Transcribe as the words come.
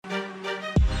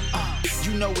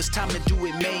You know it's time to do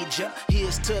it major.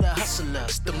 Here's to the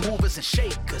hustlers, the movers and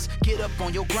shakers. Get up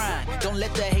on your grind, don't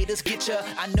let the haters get ya.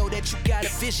 I know that you got a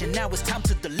vision, now it's time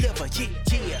to deliver.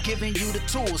 Yeah. Giving you the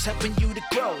tools, helping you to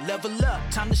grow. Level up,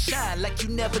 time to shine like you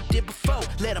never did before.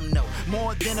 Let them know,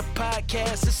 more than a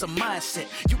podcast, it's a mindset.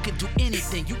 You can do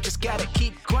anything, you just gotta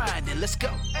keep grinding. Let's go.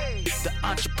 The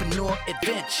Entrepreneur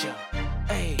Adventure.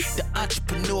 The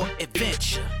Entrepreneur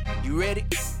Adventure. You ready?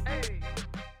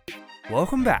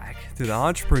 Welcome back to the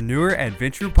Entrepreneur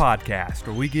Adventure Podcast,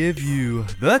 where we give you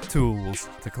the tools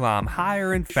to climb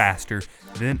higher and faster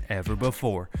than ever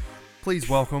before. Please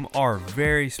welcome our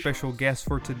very special guest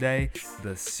for today,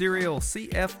 the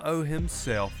SerialCFO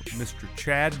himself, Mr.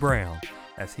 Chad Brown,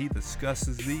 as he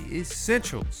discusses the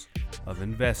essentials of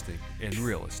investing in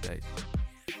real estate.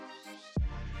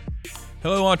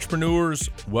 Hello, entrepreneurs.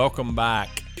 Welcome back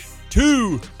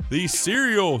to the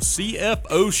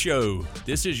SerialCFO Show.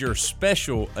 This is your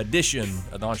special edition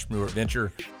of the Entrepreneur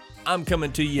Adventure. I'm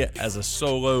coming to you as a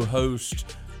solo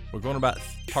host. We're going to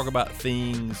talk about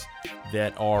things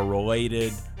that are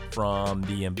related from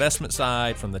the investment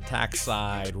side, from the tax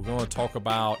side. We're going to talk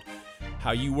about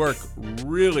how you work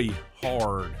really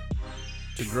hard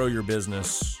to grow your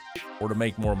business or to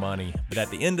make more money. But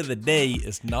at the end of the day,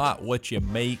 it's not what you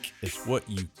make, it's what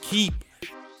you keep.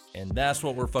 And that's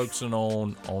what we're focusing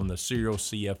on the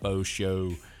SerialCFO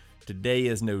Show. Today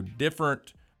is no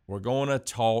different. We're going to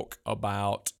talk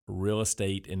about real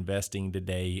estate investing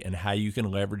today and how you can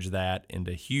leverage that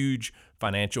into huge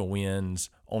financial wins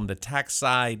on the tax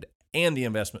side and the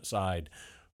investment side.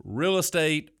 Real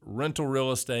estate, rental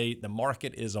real estate, the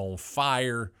market is on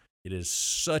fire. It is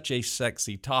such a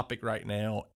sexy topic right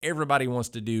now. Everybody wants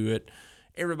to do it.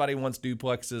 Everybody wants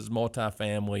duplexes,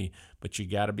 multifamily, but you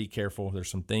got to be careful.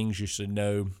 There's some things you should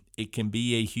know. It can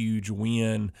be a huge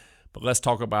win, but let's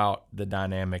talk about the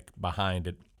dynamic behind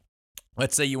it.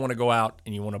 Let's say you want to go out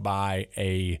and you want to buy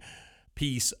a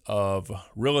piece of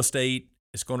real estate.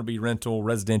 It's going to be rental,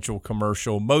 residential,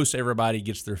 commercial. Most everybody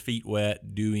gets their feet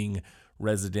wet doing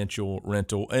residential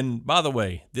rental. And by the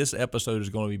way, this episode is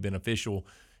going to be beneficial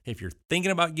if you're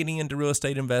thinking about getting into real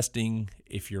estate investing,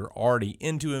 if you're already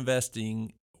into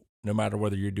investing, no matter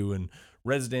whether you're doing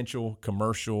residential,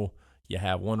 commercial, you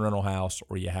have one rental house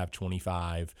or you have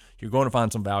 25, you're going to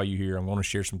find some value here. I'm going to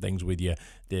share some things with you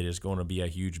that is going to be a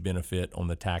huge benefit on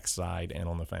the tax side and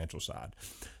on the financial side.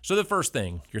 So the first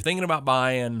thing, you're thinking about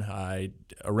buying a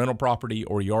rental property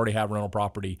or you already have rental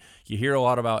property. You hear a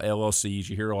lot about LLCs.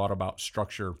 You hear a lot about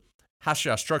structure. How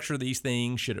should I structure these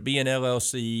things? Should it be an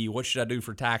LLC? What should I do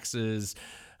for taxes?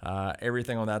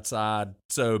 Everything on that side.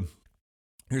 So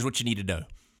here's what you need to know.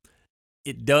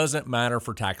 It doesn't matter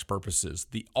for tax purposes.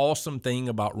 The awesome thing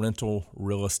about rental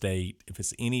real estate, if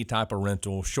it's any type of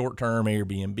rental, short-term,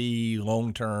 Airbnb,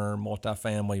 long-term,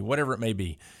 multifamily, whatever it may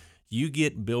be, you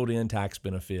get built-in tax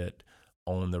benefit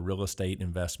on the real estate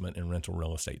investment and rental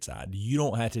real estate side. You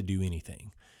don't have to do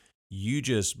anything. You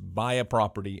just buy a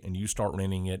property and you start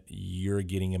renting it, you're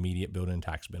getting immediate built-in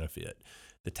tax benefit.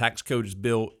 The tax code is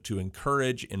built to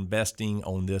encourage investing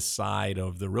on this side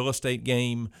of the real estate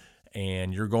game,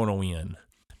 and you're going to win.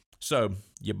 So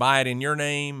you buy it in your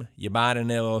name, you buy it in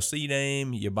an LLC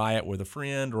name, you buy it with a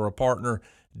friend or a partner,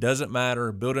 doesn't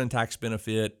matter, built-in tax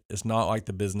benefit. It's not like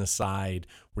the business side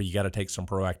where you got to take some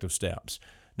proactive steps.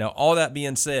 Now, all that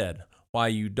being said, while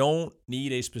you don't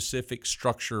need a specific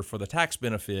structure for the tax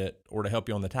benefit or to help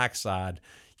you on the tax side,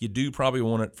 you do probably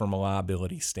want it from a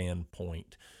liability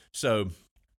standpoint. So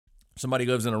somebody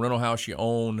lives in a rental house you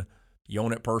own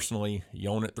it personally, you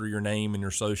own it through your name and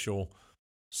your social.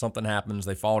 Something happens,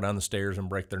 they fall down the stairs and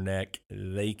break their neck,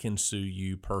 they can sue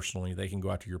you personally. They can go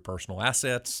after your personal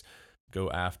assets, go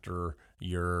after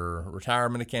your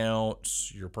retirement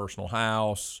accounts, your personal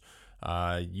house.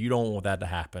 You don't want that to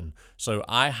happen. So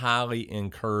I highly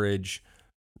encourage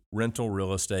rental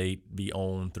real estate be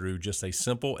owned through just a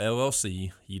simple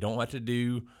LLC. You don't have to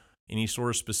do any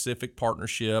sort of specific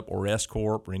partnership or S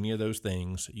Corp or any of those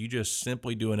things. You just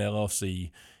simply do an LLC.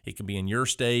 It can be in your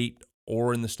state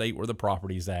or in the state where the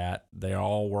property's at. They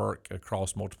all work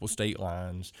across multiple state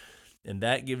lines. And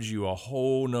that gives you a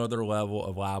whole nother level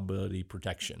of liability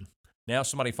protection. Now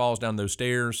somebody falls down those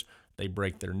stairs, they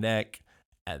break their neck.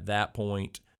 At that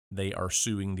point, they are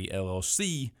suing the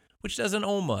LLC, which doesn't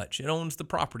own much. It owns the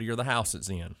property or the house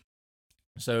it's in.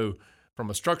 So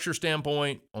from a structure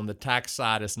standpoint, on the tax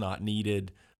side, it's not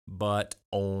needed, but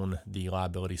on the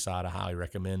liability side, I highly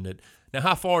recommend it. Now,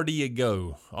 how far do you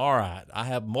go? All right, I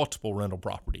have multiple rental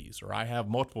properties, or I have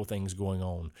multiple things going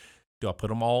on. Do I put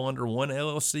them all under one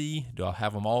LLC? Do I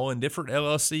have them all in different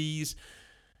LLCs?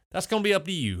 That's going to be up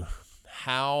to you.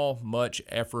 how much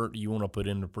effort do you want to put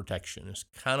into protection? It's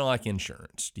kind of like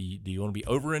insurance. Do you want to be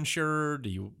overinsured? Do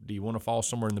you want to fall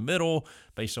somewhere in the middle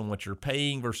based on what you're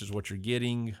paying versus what you're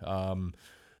getting?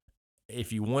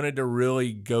 If you wanted to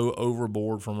really go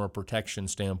overboard from a protection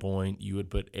standpoint, you would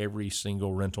put every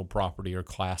single rental property or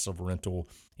class of rental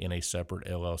in a separate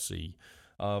LLC.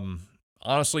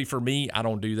 Honestly, for me, I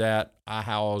don't do that. I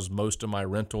house most of my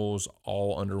rentals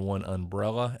all under one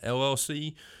umbrella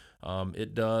LLC.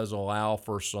 It does allow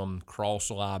for some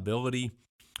cross liability,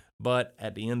 but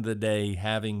at the end of the day,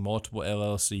 having multiple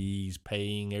LLCs,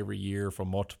 paying every year for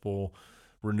multiple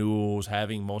renewals,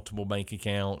 having multiple bank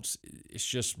accounts, it's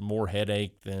just more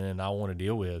headache than I want to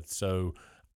deal with. So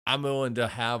I'm willing to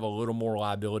have a little more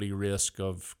liability risk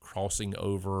of crossing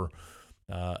over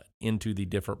into the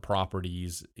different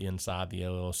properties inside the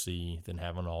LLC than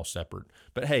having all separate.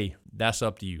 But hey, that's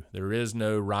up to you. There is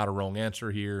no right or wrong answer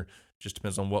here. Just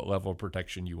depends on what level of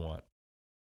protection you want.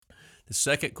 The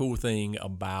second cool thing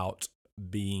about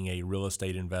being a real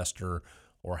estate investor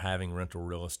or having rental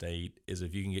real estate is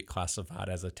if you can get classified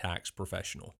as a tax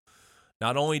professional.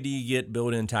 Not only do you get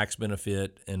built-in tax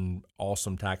benefit and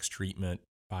awesome tax treatment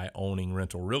by owning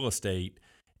rental real estate,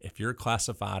 if you're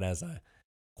classified as a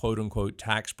quote-unquote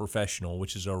tax professional,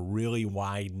 which is a really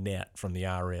wide net from the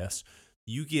IRS,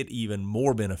 you get even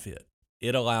more benefit.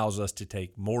 It allows us to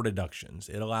take more deductions.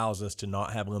 It allows us to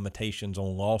not have limitations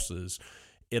on losses.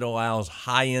 It allows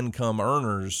high-income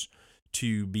earners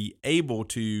to be able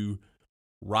to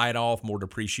write off more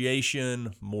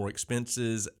depreciation, more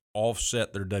expenses,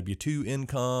 offset their W-2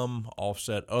 income,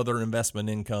 offset other investment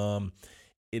income.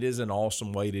 It is an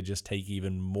awesome way to just take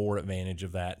even more advantage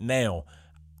of that. Now,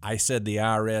 I said the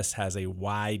IRS has a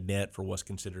wide net for what's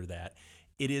considered that.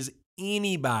 It is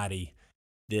anybody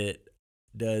that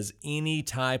does any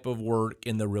type of work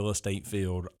in the real estate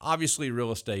field. Obviously,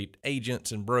 real estate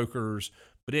agents and brokers,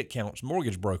 but it counts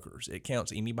mortgage brokers. It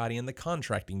counts anybody in the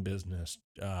contracting business,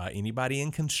 anybody in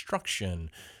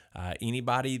construction,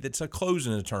 anybody that's a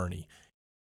closing attorney.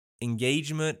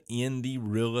 Engagement in the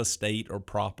real estate or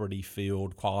property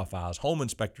field qualifies. Home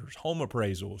inspectors, home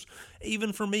appraisals.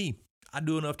 Even for me, I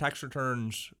do enough tax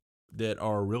returns that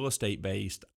are real estate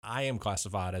based. I am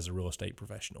classified as a real estate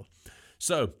professional.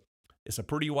 So it's a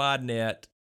pretty wide net.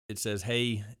 It says,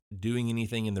 hey, doing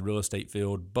anything in the real estate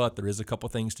field, but there is a couple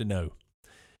things to know.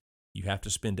 You have to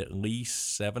spend at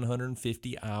least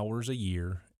 750 hours a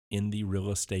year in the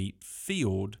real estate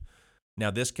field.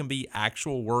 Now, this can be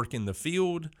actual work in the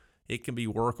field. It can be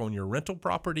work on your rental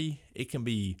property. It can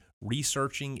be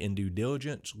researching and due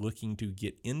diligence, looking to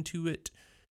get into it.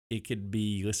 It could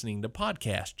be listening to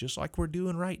podcasts, just like we're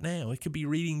doing right now. It could be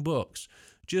reading books.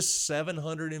 Just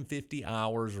 750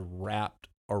 hours wrapped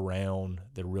around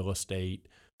the real estate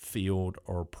field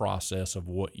or process of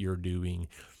what you're doing.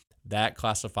 That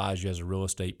classifies you as a real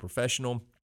estate professional.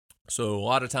 So a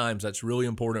lot of times that's really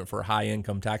important for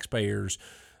high-income taxpayers.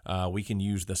 We can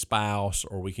use the spouse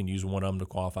or we can use one of them to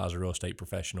qualify as a real estate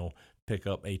professional, pick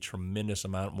up a tremendous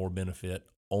amount more benefit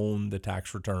on the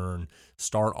tax return,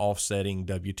 start offsetting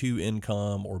W-2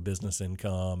 income or business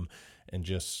income, and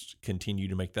just continue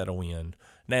to make that a win.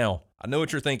 Now, I know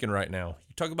what you're thinking right now.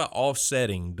 You talk about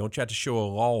offsetting. Don't you have to show a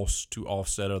loss to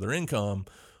offset other income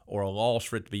or a loss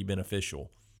for it to be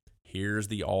beneficial? Here's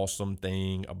the awesome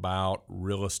thing about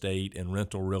real estate and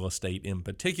rental real estate in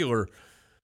particular.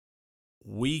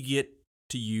 We get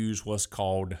to use what's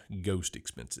called ghost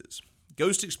expenses.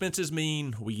 Ghost expenses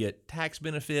mean we get tax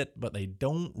benefit, but they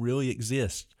don't really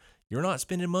exist. You're not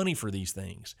spending money for these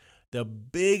things. The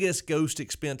biggest ghost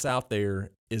expense out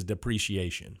there is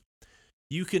depreciation.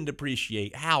 You can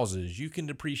depreciate houses. You can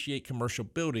depreciate commercial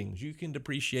buildings. You can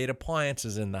depreciate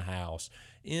appliances in the house,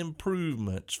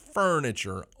 improvements,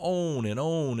 furniture, on and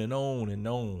on and on and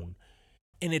on.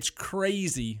 And it's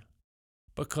crazy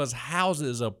because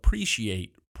houses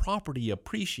appreciate, property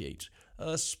appreciates,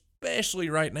 especially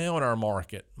right now in our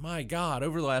market. My God,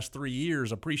 over the last 3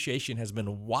 years, appreciation has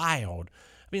been wild.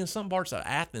 I mean, in some parts of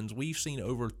Athens, we've seen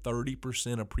over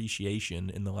 30% appreciation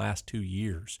in the last 2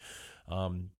 years.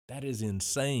 That is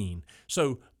insane.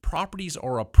 So properties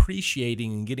are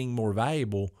appreciating and getting more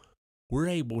valuable. We're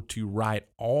able to write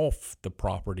off the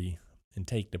property and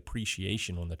take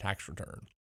depreciation on the tax return.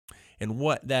 And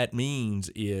what that means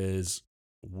is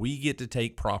we get to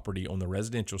take property on the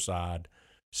residential side,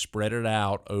 spread it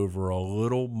out over a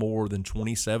little more than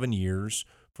 27 years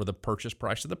for the purchase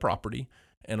price of the property,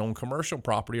 and on commercial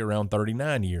property around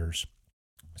 39 years.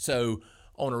 So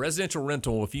on a residential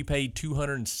rental, if you paid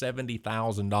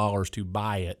 $270,000 to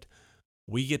buy it,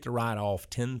 we get to write off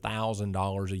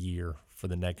 $10,000 a year for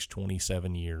the next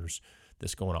 27 years.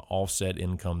 that's going to offset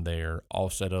income there,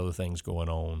 offset other things going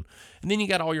on. And then you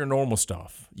got all your normal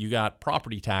stuff. You got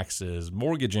property taxes,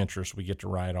 mortgage interest we get to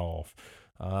write off,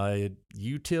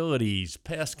 utilities,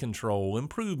 pest control,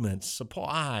 improvements,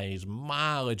 supplies,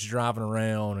 mileage driving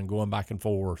around and going back and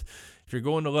forth. If you're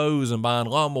going to Lowe's and buying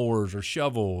lawnmowers or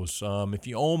shovels, if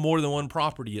you own more than one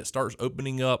property, it starts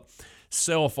opening up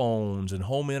cell phones and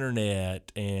home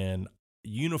internet and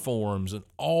uniforms and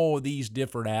all these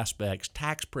different aspects,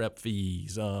 tax prep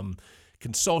fees,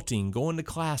 consulting, going to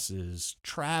classes,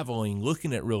 traveling,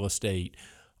 looking at real estate,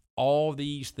 all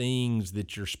these things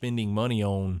that you're spending money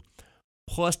on,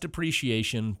 plus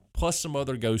depreciation, plus some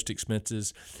other ghost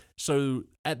expenses. So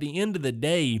at the end of the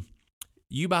day,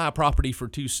 you buy a property for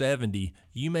 $270,000,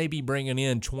 you may be bringing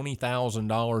in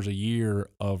 $20,000 a year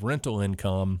of rental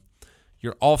income.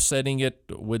 You're offsetting it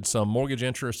with some mortgage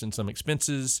interest and some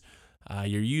expenses.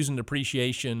 You're using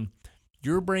depreciation.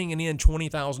 You're bringing in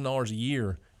 $20,000 a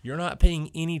year. You're not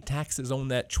paying any taxes on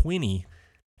that $20,000,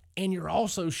 and you're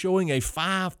also showing a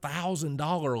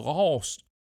 $5,000 loss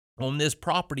on this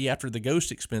property after the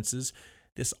ghost expenses.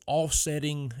 This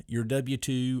offsetting your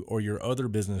W-2 or your other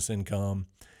business income,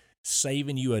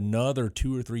 saving you another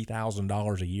 $2,000 or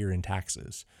 $3,000 a year in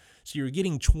taxes. So you're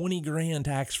getting $20,000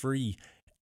 tax free,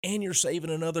 and you're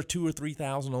saving another $2,000 or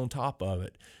 $3,000 on top of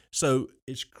it. So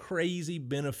it's crazy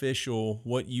beneficial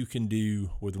what you can do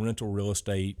with rental real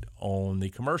estate on the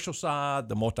commercial side,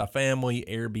 the multifamily,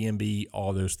 Airbnb,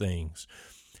 all those things.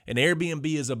 And Airbnb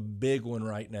is a big one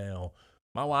right now.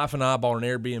 My wife and I bought an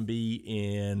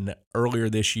Airbnb earlier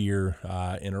this year,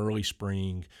 in early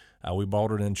spring. We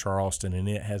bought it in Charleston, and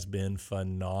it has been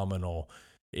phenomenal.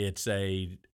 It's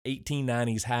a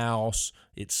 1890s house.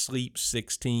 It sleeps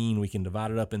 16. We can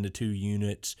divide it up into 2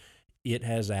 units. It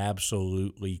has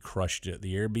absolutely crushed it.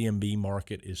 The Airbnb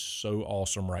market is so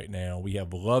awesome right now. We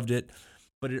have loved it,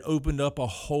 but it opened up a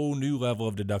whole new level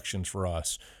of deductions for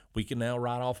us. We can now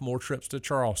write off more trips to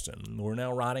Charleston. We're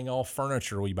now writing off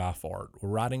furniture we buy for it. We're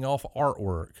writing off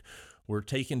artwork. We're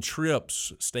taking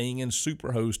trips, staying in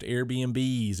Superhost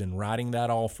Airbnbs and writing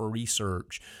that off for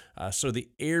research. So the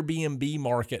Airbnb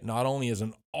market not only is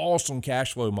an awesome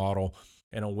cash flow model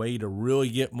and a way to really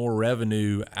get more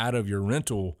revenue out of your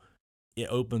rental, it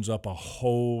opens up a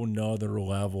whole nother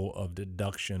level of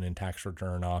deduction and tax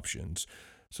return options.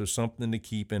 So something to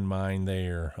keep in mind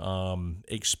there.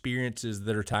 Experiences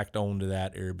that are tacked on to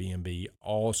that Airbnb,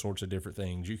 all sorts of different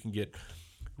things. You can get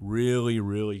really,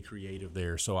 really creative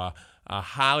there. So I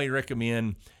highly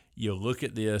recommend you look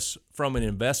at this from an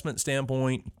investment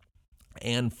standpoint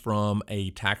and from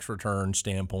a tax return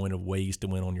standpoint of ways to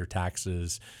win on your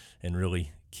taxes and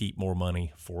really keep more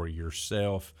money for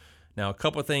yourself. Now, a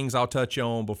couple of things I'll touch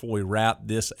on before we wrap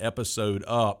this episode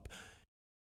up.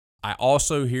 I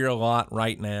also hear a lot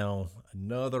right now,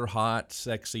 another hot,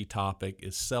 sexy topic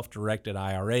is self-directed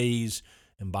IRAs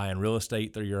and buying real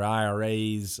estate through your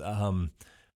IRAs.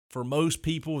 For most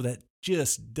people, that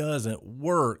just doesn't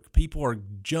work. People are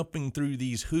jumping through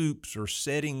these hoops or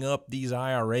setting up these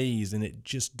IRAs, and it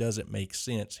just doesn't make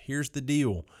sense. Here's the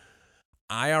deal.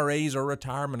 IRAs are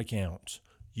retirement accounts.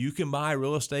 You can buy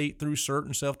real estate through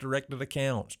certain self-directed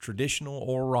accounts, traditional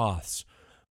or Roths,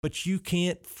 but you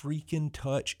can't freaking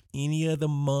touch any of the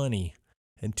money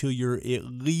until you're at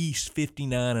least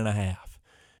 59 and a half.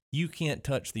 You can't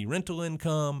touch the rental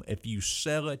income. If you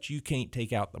sell it, you can't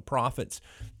take out the profits.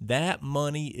 That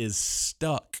money is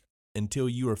stuck until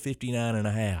you are 59 and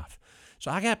a half.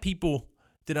 So I got people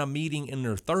that I'm meeting in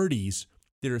their 30s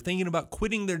that are thinking about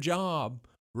quitting their job,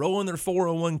 rolling their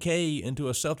 401k into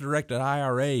a self-directed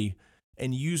IRA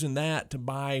and using that to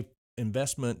buy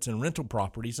investments and rental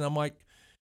properties. And I'm like,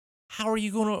 how are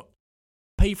you going to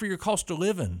pay for your cost of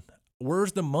living?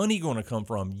 Where's the money going to come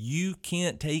from? You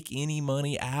can't take any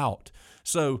money out.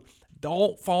 So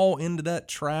don't fall into that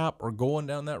trap or going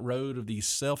down that road of these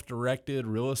self-directed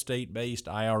real estate-based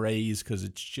IRAs because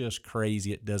it's just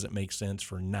crazy. It doesn't make sense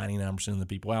for 99% of the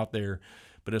people out there,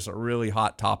 but it's a really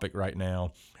hot topic right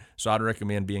now. So I'd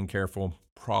recommend being careful,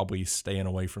 probably staying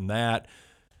away from that.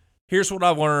 Here's what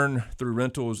I've learned through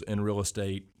rentals and real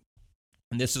estate.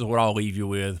 And this is what I'll leave you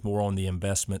with, more on the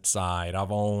investment side.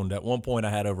 I've owned, at one point I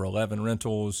had over 11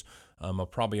 rentals.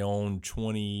 I've probably owned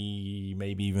 20,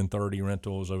 maybe even 30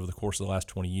 rentals over the course of the last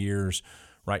 20 years.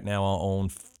 Right now I own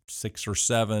 6 or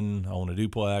 7. I own a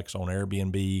duplex, I own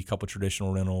Airbnb, a couple of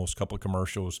traditional rentals, a couple of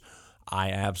commercials. I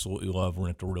absolutely love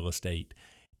rental real estate.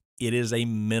 It is a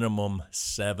minimum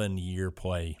 7-year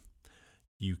play.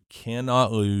 You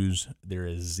cannot lose. There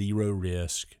is zero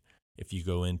risk if you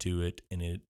go into it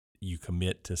and you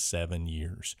commit to 7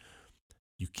 years.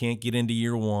 You can't get into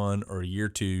year 1 or year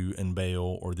 2 and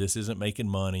bail, or this isn't making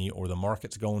money, or the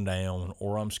market's going down,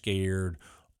 or I'm scared,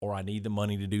 or I need the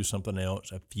money to do something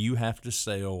else. If you have to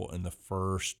sell in the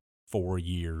first 4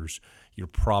 years, you're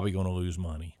probably going to lose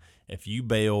money. If you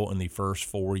bail in the first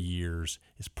 4 years,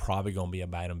 it's probably going to be a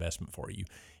bad investment for you.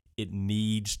 It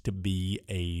needs to be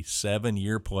a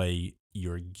 7-year play.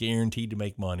 You're guaranteed to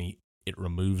make money. It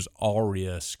removes all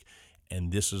risk,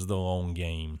 and this is the long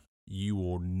game. You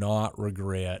will not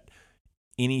regret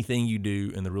anything you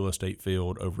do in the real estate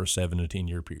field over a 7 to 10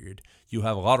 year period. You'll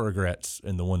have a lot of regrets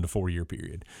in the 1 to 4 year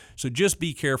period. So just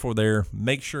be careful there.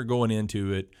 Make sure going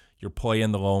into it, you're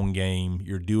playing the long game.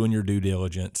 You're doing your due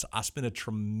diligence. I spent a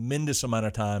tremendous amount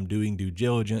of time doing due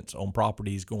diligence on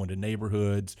properties, going to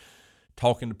neighborhoods,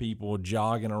 talking to people,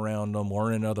 jogging around them,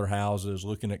 learning other houses,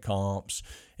 looking at comps.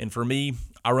 And for me,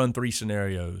 I run 3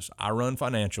 scenarios. I run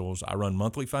financials. I run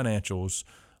monthly financials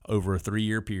over a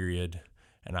 3-year period,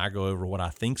 and I go over what I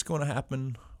think is going to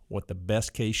happen, what the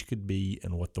best case could be,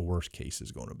 and what the worst case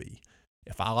is going to be.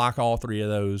 If I like all 3 of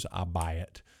those, I buy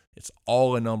it. It's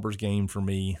all a numbers game for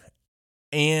me,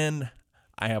 and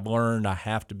I have learned I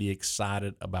have to be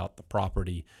excited about the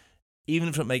property, even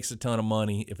if it makes a ton of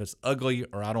money. If it's ugly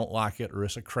or I don't like it or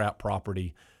it's a crap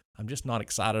property, I'm just not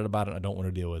excited about it. I don't want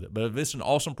to deal with it. But if it's an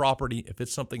awesome property, if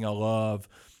it's something I love,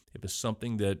 if it's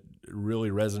something that really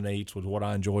resonates with what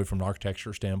I enjoy from an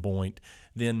architecture standpoint,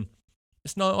 then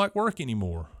it's not like work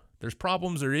anymore. There's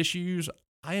problems, there are issues.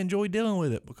 I enjoy dealing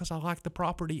with it because I like the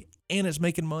property and it's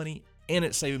making money and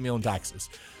it's saving me on taxes.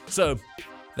 So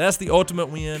that's the ultimate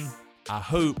win. I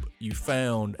hope you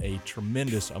found a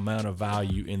tremendous amount of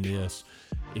value in this.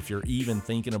 If you're even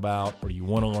thinking about or you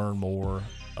want to learn more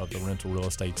of the rental real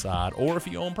estate side, or if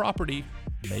you own property,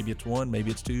 maybe it's 1, maybe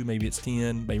it's 2, maybe it's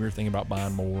 10, maybe you're thinking about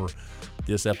buying more,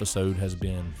 this episode has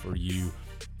been for you.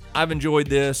 I've enjoyed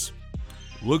this.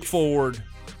 Look forward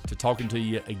to talking to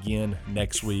you again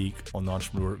next week on the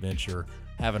Entrepreneur Adventure.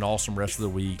 Have an awesome rest of the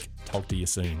week. Talk to you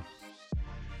soon.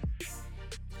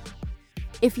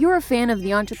 If you're a fan of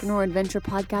the Entrepreneur Adventure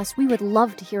podcast, we would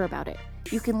love to hear about it.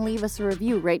 You can leave us a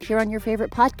review right here on your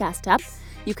favorite podcast app.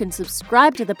 You can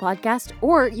subscribe to the podcast,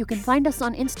 or you can find us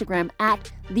on Instagram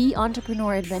at The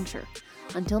Entrepreneur Adventure.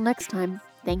 Until next time,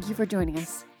 thank you for joining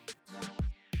us.